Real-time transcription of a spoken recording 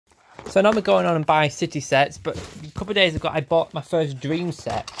So I'm not going on and buying city sets, but a couple of days ago I bought my first dream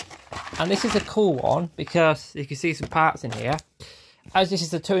set. And this is a cool one because you can see some parts in here. As this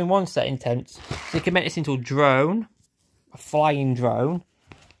is a 2-in-1 set intense, so you can make this into a drone, a flying drone,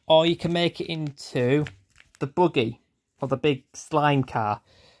 or you can make it into the buggy, or the big slime car,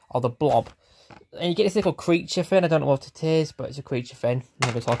 or the blob. And you get this little creature thing. I don't know what it is, but it's a creature thing.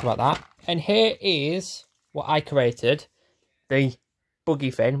 I'm going to talk about that. And here is what I created. The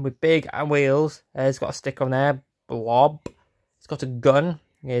buggy thing with big wheels. It's got a stick on there. Blob. It's got a gun.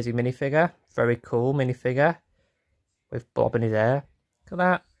 Here's your minifigure. Very cool minifigure. With Blob in his hair. Look at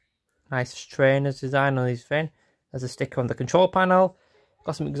that. Nice trainer's design on his thing. There's a sticker on the control panel.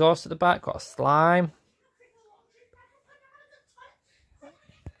 Got some exhaust at the back. Got a slime.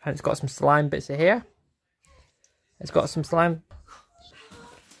 And it's got some slime bits here. It's got some slime.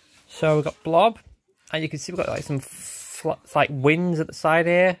 So we've got Blob. And you can see we've got like some like wings at the side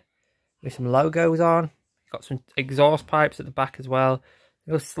here. With some logos on. Got some exhaust pipes at the back as well.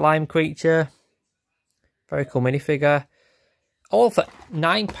 Little slime creature. Very cool minifigure. All for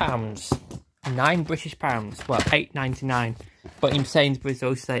 £9. £9 Well, £8.99. But in Sainsbury's,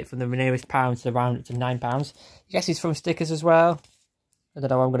 they'll say from the nearest pounds to round it to £9. I guess it's from stickers as well. I don't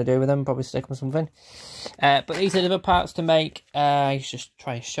know what I'm going to do with them. Probably stick them or something. But these are the other parts to make. Let's just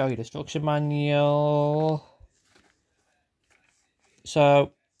try and show you the instruction manual.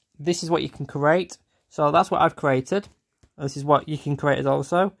 So, this is what you can create. So, that's what I've created. This is what you can create as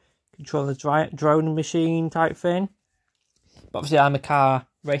also. Control the drone machine type thing. But obviously, I'm a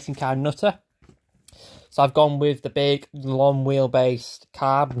racing car nutter. So, I've gone with the big, long wheelbase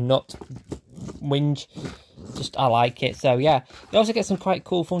carb nut winch. Just, I like it. So, yeah. You also get some quite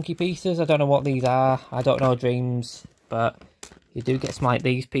cool, funky pieces. I don't know what these are. I don't know dreams. But you do get some like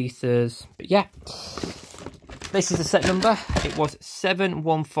these pieces. But, yeah. This is the set number. It was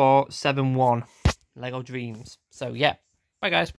 71471. Lego Dreams. So, yeah. Bye, guys.